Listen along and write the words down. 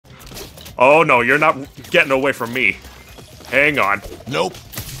Oh no, you're not getting away from me. Hang on. Nope.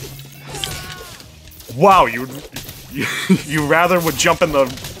 Wow, you rather would jump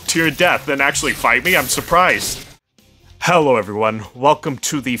to your death than actually fight me? I'm surprised. Hello everyone, welcome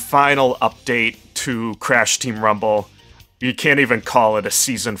to the final update to Crash Team Rumble. You can't even call it a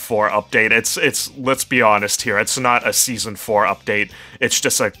Season 4 update. It's let's be honest here, it's not a Season 4 update. It's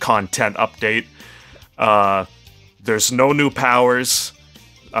just a content update. There's no new powers.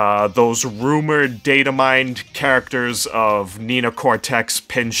 Those rumored data mined characters of Nina Cortex,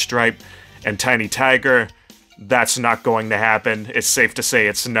 Pinstripe, and Tiny Tiger, that's not going to happen. It's safe to say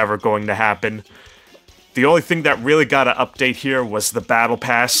it's never going to happen. The only thing that really got an update here was the Battle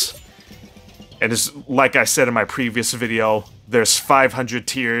Pass. And like I said in my previous video, there's 500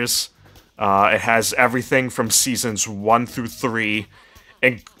 tiers. It has everything from Seasons 1 through 3,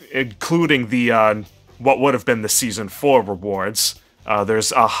 including the what would have been the Season 4 rewards.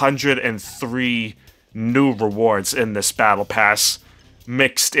 There's 103 new rewards in this Battle Pass,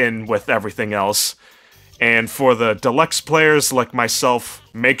 mixed in with everything else. And for the deluxe players like myself,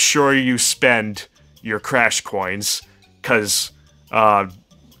 make sure you spend your Crash coins, because, I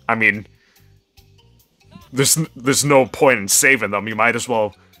mean, there's no point in saving them. You might as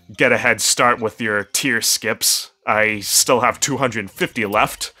well get a head start with your tier skips. I still have 250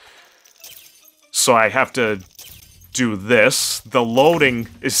 left, so I have to do this. The loading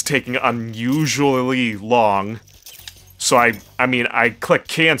is taking unusually long, so I mean, I click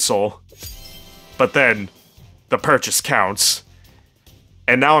cancel, but then the purchase counts.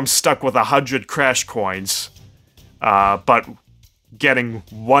 And now I'm stuck with 100 Crash coins, but getting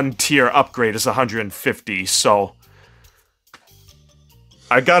one tier upgrade is 150, so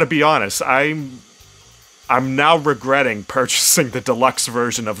I gotta be honest, I'm now regretting purchasing the deluxe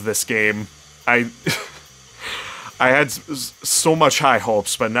version of this game. I had so much high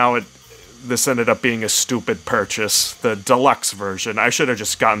hopes, but now this ended up being a stupid purchase. The deluxe version. I should have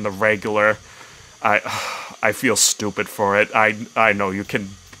just gotten the regular. I feel stupid for it. I know you can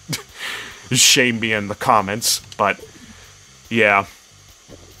shame me in the comments, but yeah.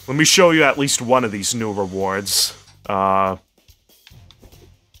 Let me show you at least one of these new rewards. Alright,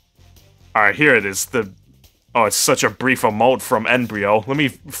 here it is. Oh, it's such a brief emote from Embryo. Let me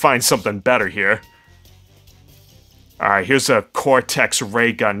find something better here. Alright, here's a Cortex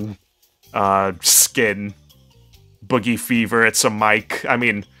ray gun skin. Boogie Fever, it's a mic. I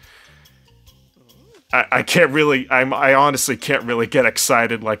mean, I can't really, I honestly can't really get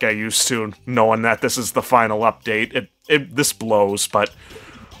excited like I used to, knowing that this is the final update. This blows, but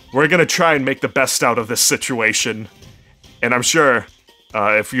we're gonna try and make the best out of this situation. And I'm sure,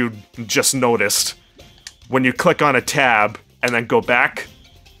 if you just noticed, when you click on a tab and then go back,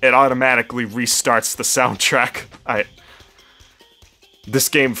 it automatically restarts the soundtrack. This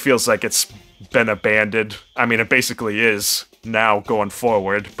game feels like it's been abandoned. I mean, it basically is now going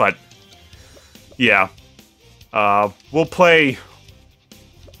forward, but yeah. We'll play.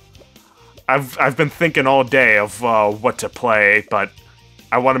 I've been thinking all day of what to play, but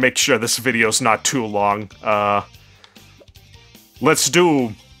I want to make sure this video's not too long. We'll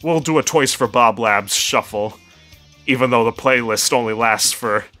do a Toys for Bob Labs shuffle, even though the playlist only lasts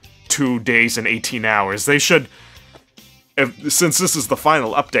for 2 days and 18 hours. They should, since this is the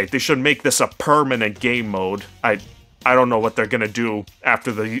final update, they should make this a permanent game mode. I don't know what they're gonna do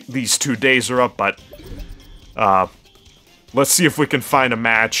after these 2 days are up, but let's see if we can find a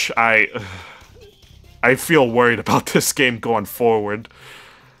match. I feel worried about this game going forward.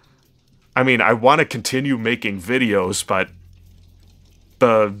 I mean, I want to continue making videos, but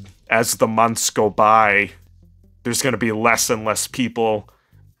as the months go by, there's gonna be less and less people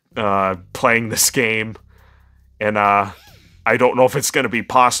playing this game, and I don't know if it's gonna be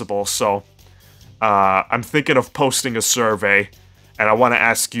possible, so I'm thinking of posting a survey, and I want to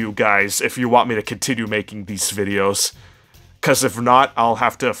ask you guys if you want me to continue making these videos, because if not, I'll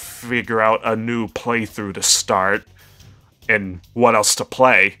have to figure out a new playthrough to start, and what else to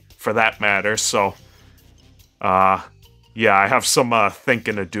play, for that matter, so, yeah, I have some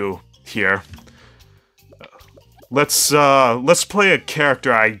thinking to do here. Let's play a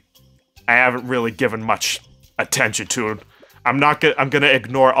character I haven't really given much attention to. I'm gonna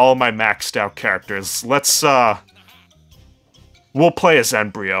ignore all my maxed out characters. We'll play as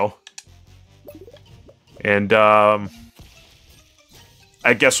Embryo. And, I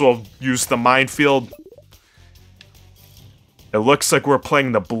guess we'll use the minefield. It looks like we're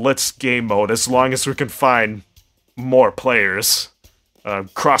playing the Blitz game mode, as long as we can find more players.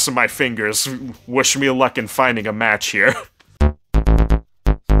 Crossing my fingers. Wish me luck in finding a match here.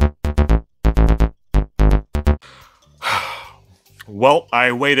 Well,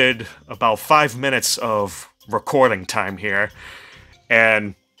 I waited about 5 minutes of recording time here,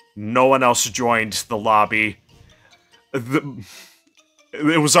 and no one else joined the lobby.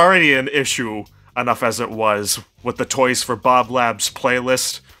 It was already an issue enough as it was with the Toys for Bob Labs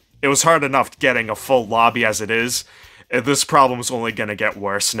playlist. It was hard enough getting a full lobby as it is. This problem's only gonna get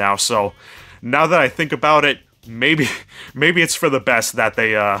worse now, so now that I think about it, maybe it's for the best that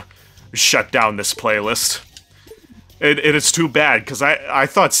they shut down this playlist. It is too bad, because I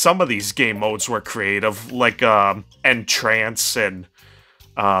thought some of these game modes were creative, like Entrance and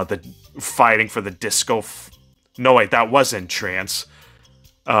the fighting for the disco. No, wait, that was Entrance.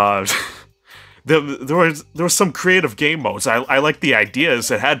 There was some creative game modes. I like the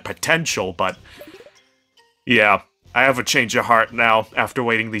ideas. It had potential, but yeah, I have a change of heart now after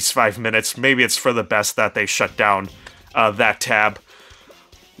waiting these 5 minutes. Maybe it's for the best that they shut down that tab.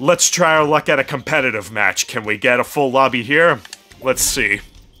 Let's try our luck at a competitive match. Can we get a full lobby here? Let's see.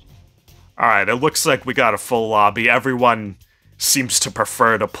 Alright, it looks like we got a full lobby. Everyone seems to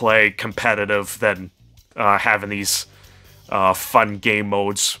prefer to play competitive than having these fun game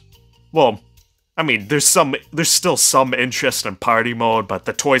modes. Well, I mean, there's still some interest in party mode, but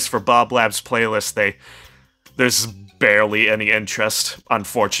the Toys for Bob Labs playlist, there's barely any interest,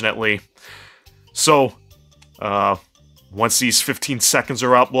 unfortunately. So, once these 15 seconds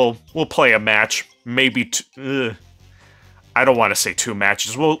are up, we'll play a match. Maybe I don't want to say 2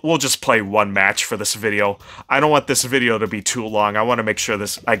 matches. We'll just play 1 match for this video. I don't want this video to be too long. I want to make sure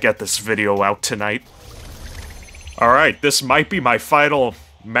I get this video out tonight. Alright, this might be my final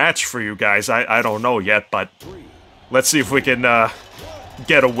match for you guys. I don't know yet, but let's see if we can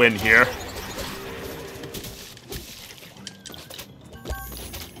get a win here.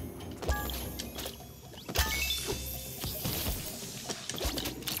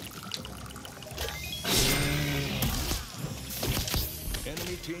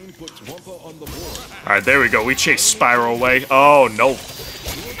 Alright, there we go. We chased Spyro away. Oh, no.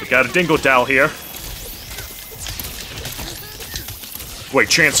 We got a Dingo Doll here. Wait,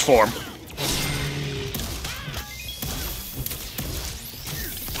 transform.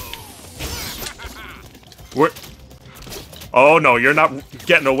 Oh, no, you're not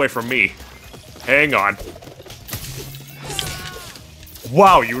getting away from me. Hang on.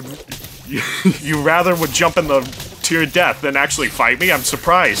 Wow, you rather would jump to your death than actually fight me? I'm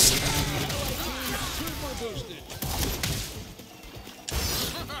surprised.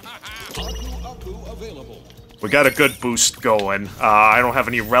 We got a good boost going. I don't have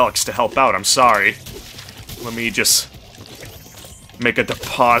any relics to help out, I'm sorry. Let me just make a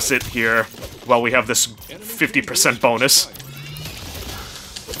deposit here while we have this 50% bonus.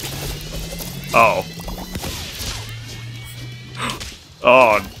 Oh.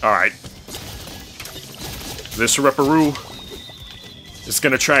 Oh, alright. This Ripperoo is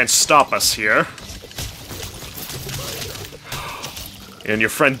gonna try and stop us here. And your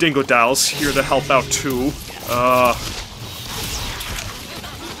friend Dingo Doll's here to help out too.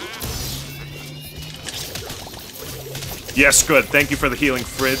 Yes, good. Thank you for the healing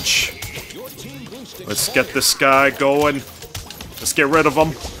fridge. Let's get this guy going. Let's get rid of him.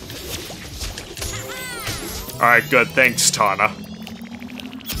 Alright, good. Thanks, Tana.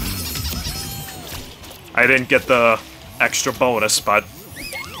 I didn't get the extra bonus, but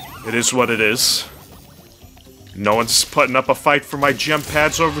it is what it is. No one's putting up a fight for my gem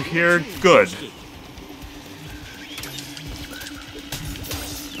pads over here. Good.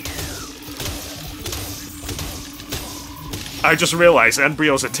 I just realized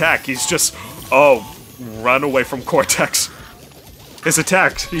Embryo's attack, he's just... Oh, run away from Cortex. His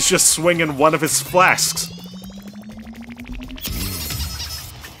attack, he's just swinging one of his flasks.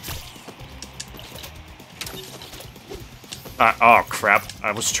 Oh crap,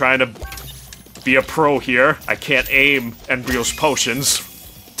 I was trying to be a pro here. I can't aim Embryo's potions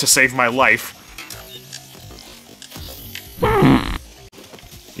to save my life.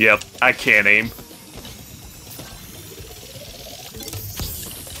 Yep, I can't aim.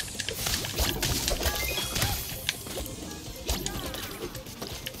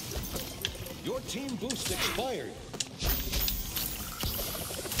 Your team boost expired.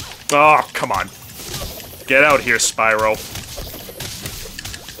 Oh, come on. Get out here, Spyro.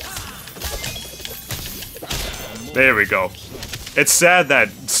 There we go. It's sad that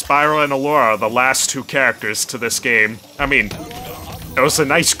Spyro and Allura are the last 2 characters to this game. I mean, it was a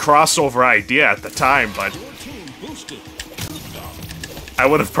nice crossover idea at the time, but I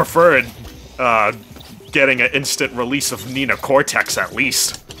would have preferred getting an instant release of Nina Cortex at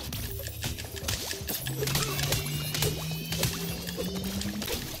least.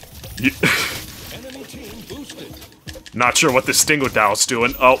 Not sure what this Dingo Dow's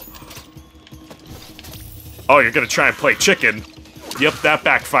doing. Oh. Oh, you're gonna try and play chicken. Yep, that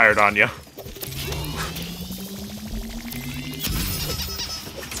backfired on you.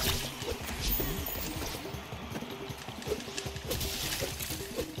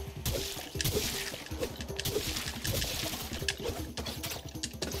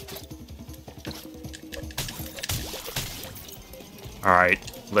 Alright,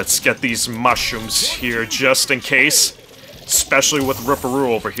 let's get these mushrooms here just in case. Especially with Ripperoo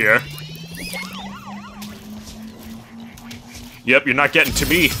over here. Yep, you're not getting to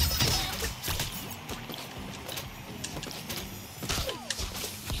me.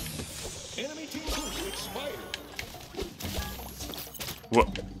 Enemy team boost expired.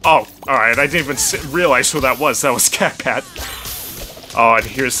 What? Oh, alright, I didn't even realize who that was. That was Cat Pat. Oh, and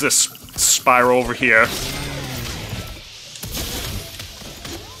here's this Spyro over here.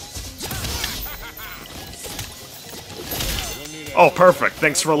 Oh, perfect.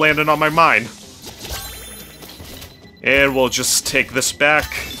 Thanks for landing on my mine. And we'll just take this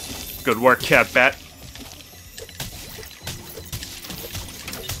back. Good work, Cat Bat.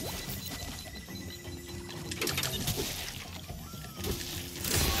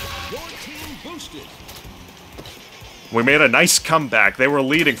 Your team boosted. We made a nice comeback. They were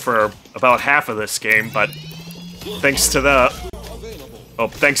leading for about half of this game, but thanks to the... Oh,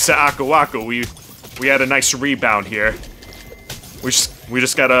 thanks to Aku Aku, we had a nice rebound here. We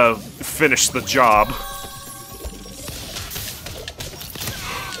just gotta finish the job.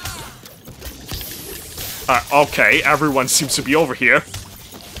 Okay, everyone seems to be over here.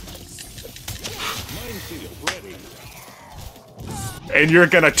 And you're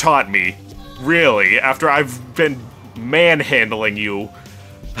gonna taunt me? Really? After I've been manhandling you?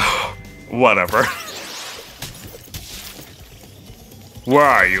 Whatever. Where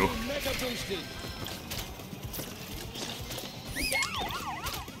are you?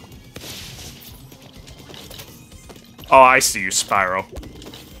 Oh, I see you, Spyro.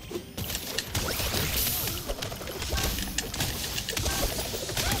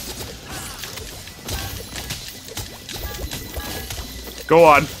 Go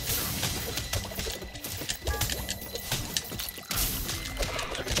on.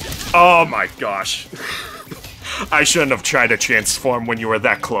 Oh my gosh. I shouldn't have tried to transform when you were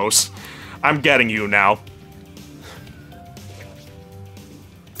that close. I'm getting you now.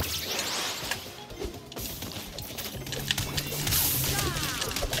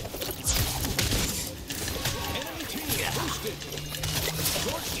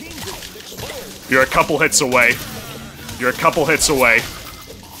 You're a couple hits away. You're a couple hits away.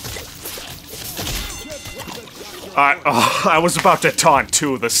 I was about to taunt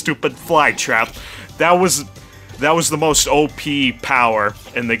too, the stupid fly trap. That was the most OP power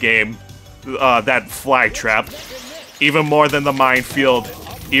in the game. That fly trap. Even more than the minefield.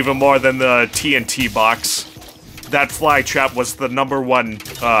 Even more than the TNT box. That fly trap was the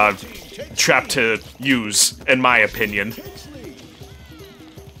 #1 trap to use, in my opinion.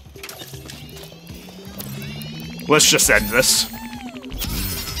 Let's just end this.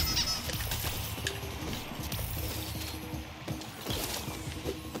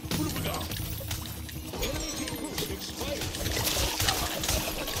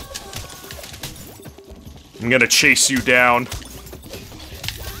 I'm gonna chase you down.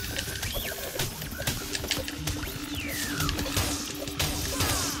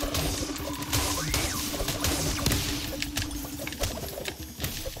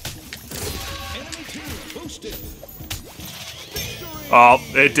 Oh,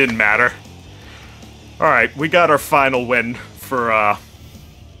 it didn't matter. Alright, we got our final win for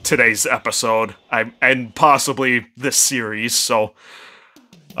today's episode. And possibly this series, so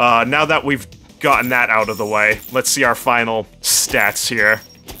now that we've gotten that out of the way, let's see our final stats here.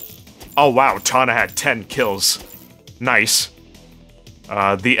 Oh wow, Tana had 10 kills. Nice.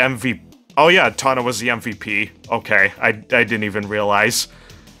 The MVP... Oh yeah, Tana was the MVP. Okay, I didn't even realize.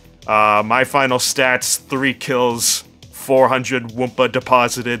 My final stats, 3 kills, 400 Wumpa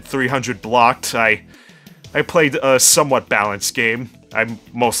deposited, 300 blocked. I played a somewhat balanced game. I'm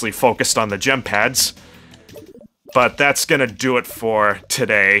mostly focused on the gem pads. But that's gonna do it for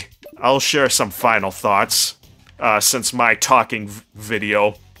today. I'll share some final thoughts, since my talking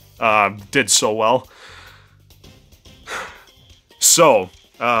video did so well. So,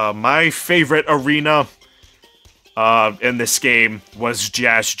 my favorite arena in this game was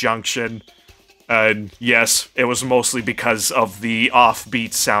Jazz Junction. And yes, it was mostly because of the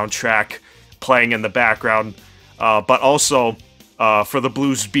offbeat soundtrack playing in the background, but also for the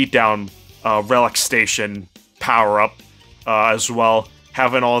Blues Beatdown Relic Station power-up as well.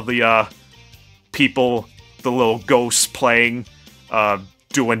 Having all the people the little ghosts playing,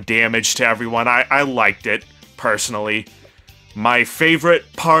 doing damage to everyone. I liked it, personally. My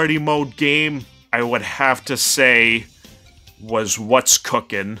favorite party mode game, I would have to say, was What's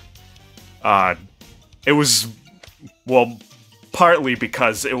Cookin'. It was, well, partly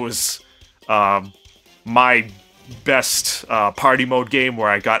because it was my best party mode game where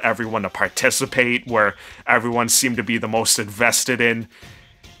I got everyone to participate, where everyone seemed to be the most invested in.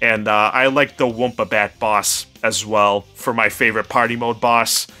 And I liked the Wumpa Bat boss as well for my favorite party mode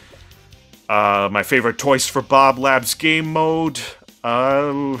boss. My favorite Toys for Bob Labs game mode,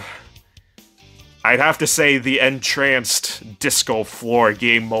 I'd have to say the Entranced Disco Floor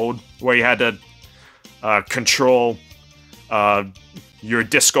game mode, where you had to control your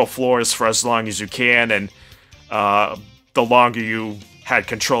disco floors for as long as you can, and the longer you had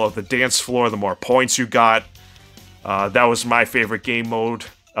control of the dance floor, the more points you got. That was my favorite game mode,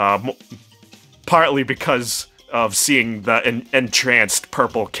 partly because of seeing the entranced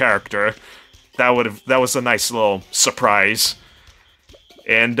purple character. That was a nice little surprise.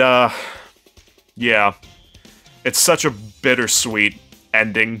 And yeah, it's such a bittersweet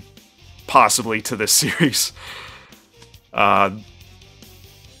ending, possibly, to this series.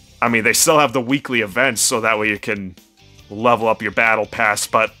 I mean, they still have the weekly events, so that way you can level up your battle pass,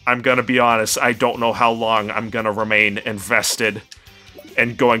 but I'm gonna be honest, I don't know how long I'm gonna remain invested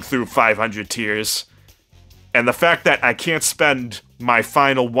in going through 500 tiers. And the fact that I can't spend my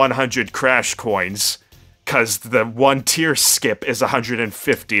final 100 Crash coins, because the one tier skip is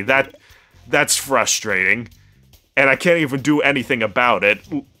 150, that's frustrating. And I can't even do anything about it,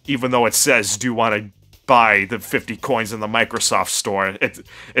 even though it says, do you want to buy the 50 coins in the Microsoft Store?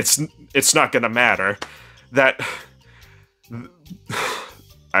 It's not gonna matter.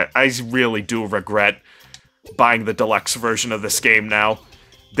 I really do regret buying the deluxe version of this game now.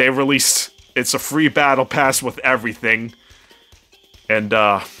 They released, it's a free battle pass with everything. And,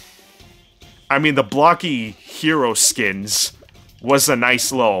 I mean, the blocky hero skins was a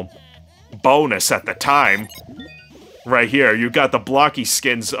nice little bonus at the time. Right here, you got the blocky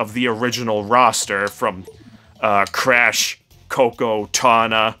skins of the original roster from Crash, Coco,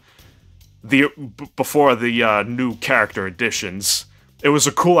 Tawna, before the new character additions. It was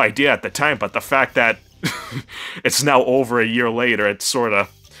a cool idea at the time, but the fact that it's now over a year later, it's sort of...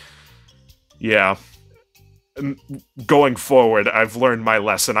 yeah. Going forward, I've learned my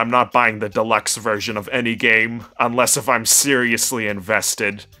lesson. I'm not buying the deluxe version of any game, unless if I'm seriously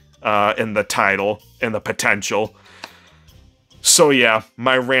invested in the title, in the potential. So yeah,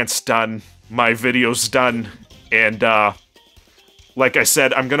 my rant's done, my video's done, and like I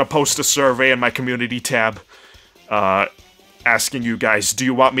said, I'm gonna post a survey in my community tab, asking you guys, do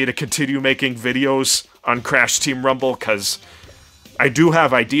you want me to continue making videos on Crash Team Rumble? Because I do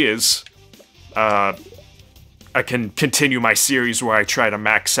have ideas. I can continue my series where I try to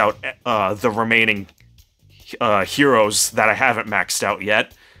max out the remaining heroes that I haven't maxed out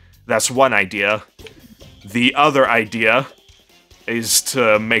yet. That's one idea. The other idea is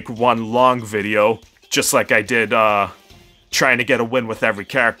to make one long video, just like I did trying to get a win with every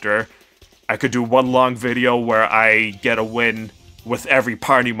character. I could do one long video where I get a win with every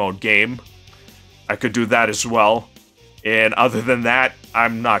party mode game. I could do that as well. And other than that,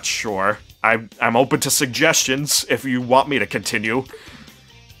 I'm not sure. I'm open to suggestions if you want me to continue.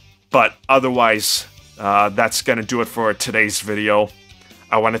 But otherwise, that's gonna do it for today's video.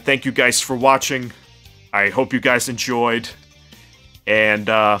 I want to thank you guys for watching. I hope you guys enjoyed. And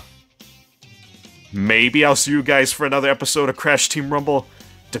maybe I'll see you guys for another episode of Crash Team Rumble,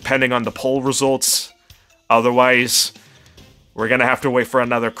 depending on the poll results. Otherwise, we're gonna have to wait for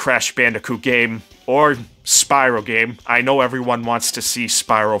another Crash Bandicoot game, or Spyro game. I know everyone wants to see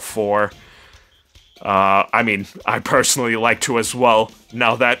Spyro 4. I mean, I personally like to as well,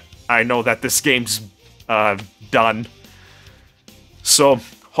 now that I know that this game's done. So,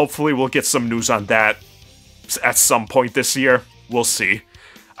 hopefully we'll get some news on that at some point this year. We'll see.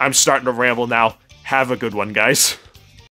 I'm starting to ramble now. Have a good one, guys.